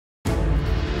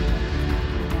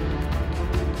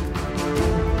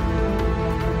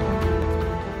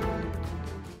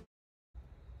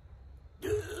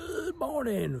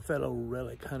morning, fellow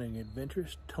relic hunting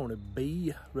adventurers. Tony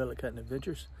B, Relic Hunting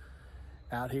Adventures,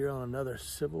 out here on another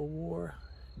Civil War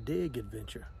dig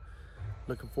adventure.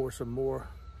 Looking for some more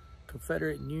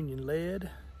Confederate and Union lead,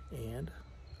 and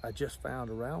I just found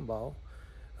a round ball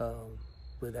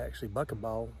with actually bucket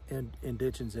ball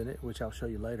indentions in it, which I'll show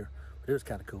you later, but it was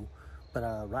kind of cool.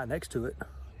 But right next to it,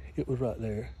 it was right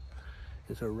there.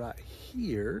 And so right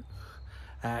here,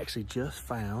 I actually just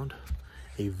found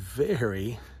a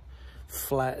very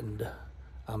flattened,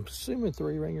 I'm assuming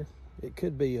 3-ringer. It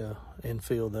could be a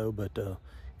infield though, but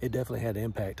it definitely had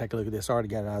impact. Take a look at this. I already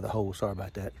got it out of the hole. Sorry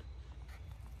about that.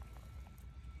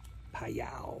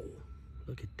 Pow!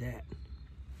 Look at that.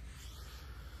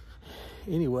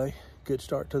 Anyway, good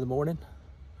start to the morning.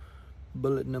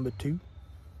 Bullet number 2.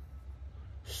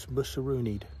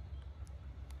 Smussaroonied.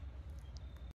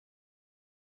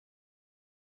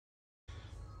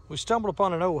 We stumbled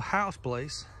upon an old house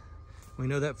place. We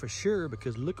know that for sure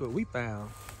because look what we found.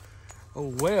 A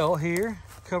well here,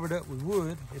 covered up with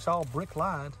wood. It's all brick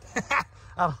lined.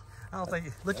 I don't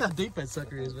think, look how deep that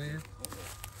sucker is, man.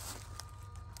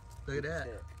 Look at that.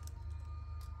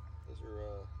 Those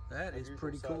are that is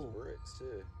pretty cool. Bricks too.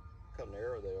 Look how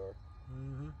narrow they are.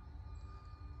 Mm-hmm.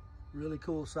 Really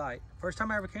cool sight. First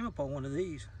time I ever came up on one of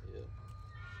these. Yeah,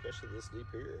 especially this deep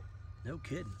here. No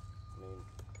kidding. I mean,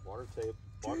 water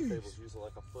table's usually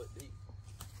like a foot deep.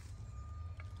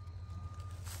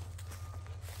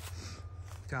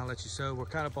 Kind of let you show, we're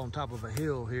kind of up on top of a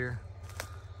hill here.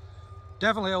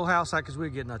 Definitely old house site because we're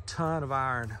getting a ton of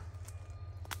iron.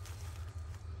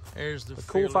 There's the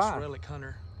fearless relic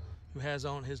hunter who has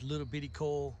on his little bitty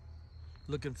coil,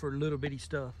 looking for little bitty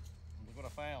stuff. Look what I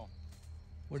found.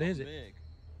 What is it? Big.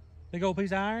 Big old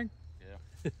piece of iron?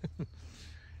 Yeah.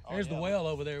 There's the well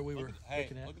over there we were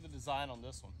looking at. Look at the design on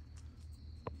this one.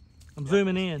 I'm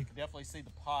zooming in. You can definitely see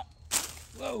the pot.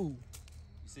 Whoa.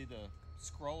 You see the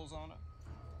scrolls on it?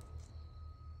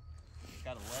 It's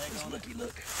got a leg on it.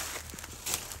 Look.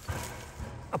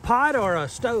 A pot or a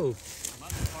stove? It might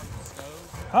be part of the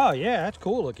stove. Oh yeah, that's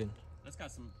cool looking. That's got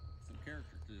some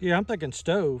character to it. Yeah, I'm thinking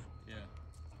stove. Yeah.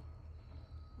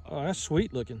 Oh, that's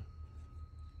sweet looking.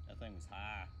 That thing was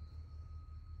high.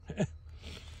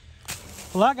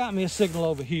 Well, I got me a signal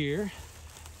over here.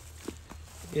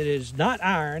 It is not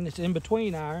iron, it's in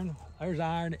between iron. There's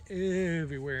iron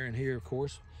everywhere in here, of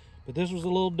course. But this was a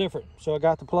little different. So I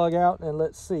got the plug out and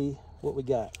let's see what we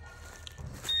got.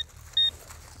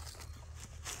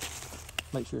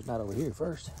 Make sure it's not over here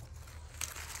first.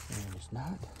 And it's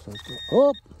not, so let's go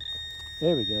up.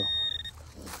 There we go.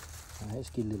 All right, let's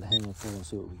get a little handful and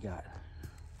see what we got.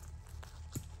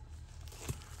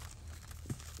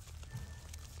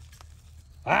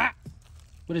 Ah!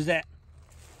 What is that?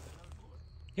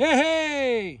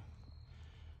 Yay!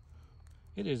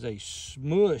 It is a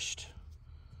smushed.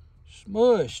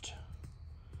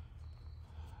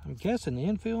 I'm guessing the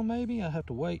infield maybe? I have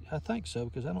to wait. I think so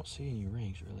because I don't see any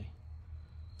rings really.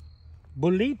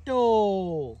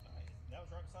 Bolito! That was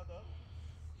right beside the other one.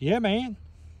 Yeah, man.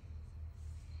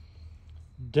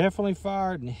 Definitely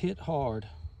fired and hit hard.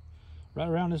 Right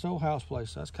around this old house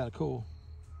place. That's kind of cool.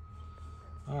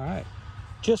 All right.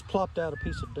 Just plopped out a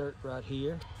piece of dirt right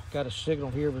here. Got a signal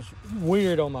here. It was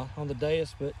weird on the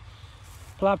dais, but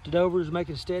plopped it over. Is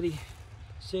making steady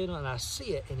signal, and I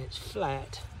see it, and it's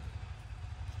flat.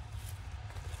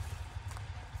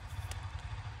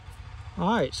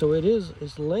 All right, so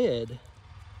it's lead.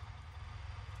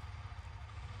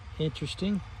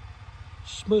 Interesting.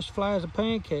 Smush fly as a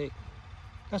pancake.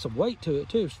 Got some weight to it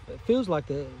too. It feels like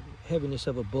the heaviness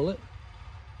of a bullet.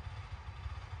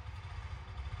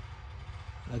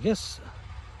 I guess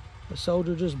the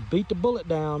soldier just beat the bullet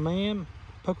down, man.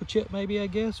 Poker chip maybe, I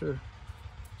guess, or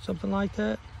something like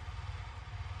that.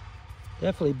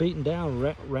 Definitely beating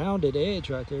down, rounded edge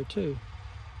right there too.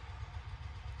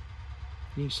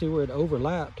 You can see where it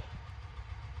overlapped.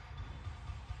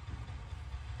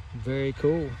 Very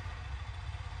cool.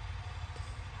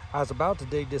 I was about to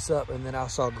dig this up and then I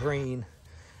saw green.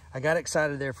 I got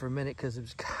excited there for a minute because it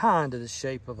was kind of the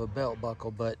shape of a belt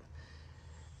buckle, but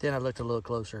then I looked a little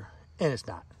closer and it's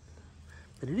not.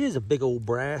 But it is a big old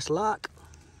brass lock.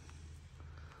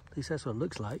 At least that's what it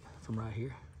looks like from right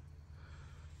here.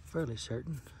 Fairly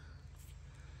certain.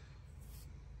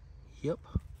 Yep.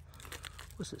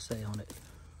 What's it say on it?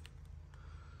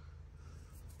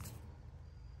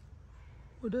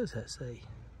 What does that say?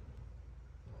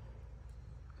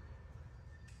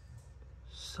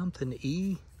 Something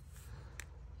E.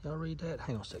 Y'all read that?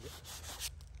 Hang on a second.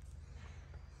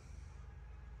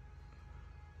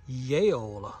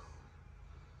 Yale.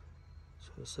 That's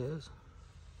what it says.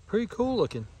 Pretty cool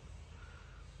looking.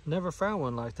 Never found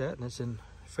one like that, and it's in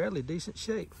fairly decent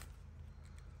shape.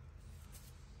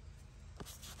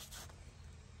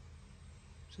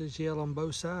 Says yellow on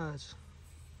both sides.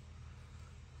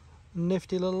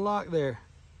 Nifty little lock there.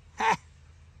 Ha!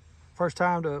 First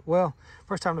time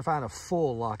to find a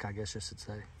full lock, I guess you should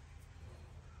say.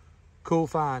 Cool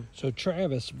find. So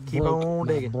Travis broke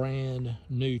my brand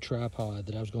new tripod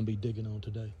that I was going to be digging on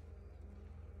today.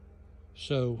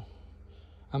 So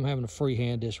I'm having to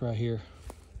freehand this right here.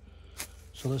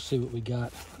 So let's see what we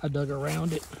got. I dug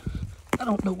around it. I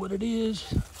don't know what it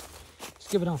is. It's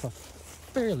giving off a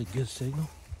fairly good signal.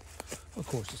 Of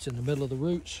course, it's in the middle of the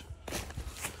roots.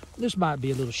 This might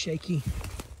be a little shaky.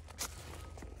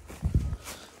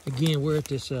 Again, we're at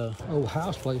this old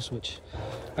house place, which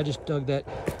I just dug that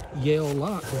Yale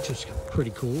lock, which is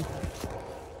pretty cool.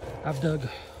 I've dug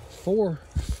 4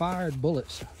 fired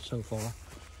bullets so far.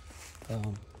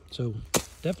 So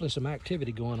definitely some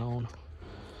activity going on,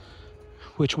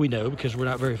 which we know because we're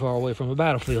not very far away from a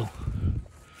battlefield.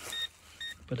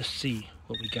 But let's see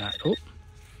what we got. Oh,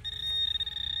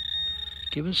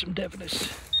 giving some definite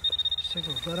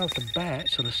signals right off the bat,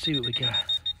 so let's see what we got.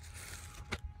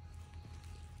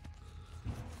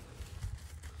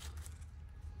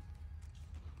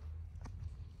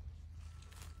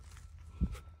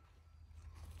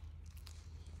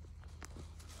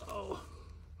 Oh,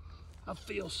 I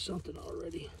feel something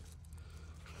already.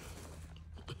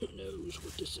 Who knows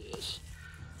what this is?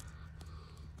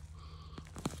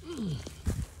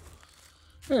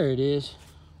 There it is.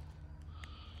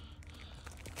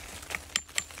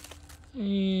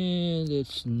 And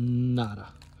it's not a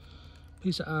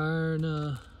piece of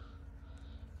iron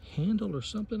handle or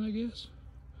something, I guess.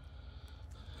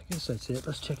 I guess that's it.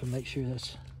 Let's check and make sure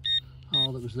that's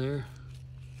all that was there.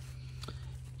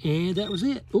 And that was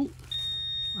it. Oh,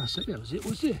 I said that was it.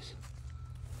 What's this?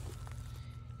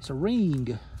 It's a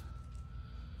ring.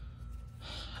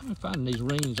 I've been finding these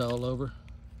rings all over.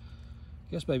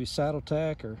 I guess maybe saddle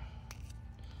tack or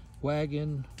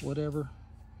wagon, whatever.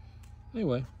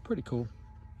 Anyway, pretty cool.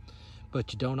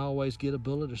 But you don't always get a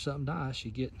bullet or something nice.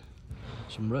 You get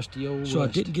some rusty old rust. So I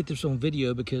didn't get this on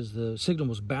video because the signal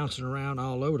was bouncing around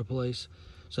all over the place.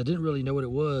 So I didn't really know what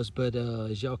it was. But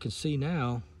as y'all can see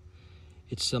now,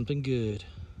 it's something good.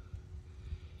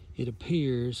 It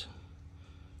appears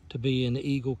to be an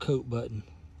Eagle coat button.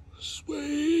 Sweet.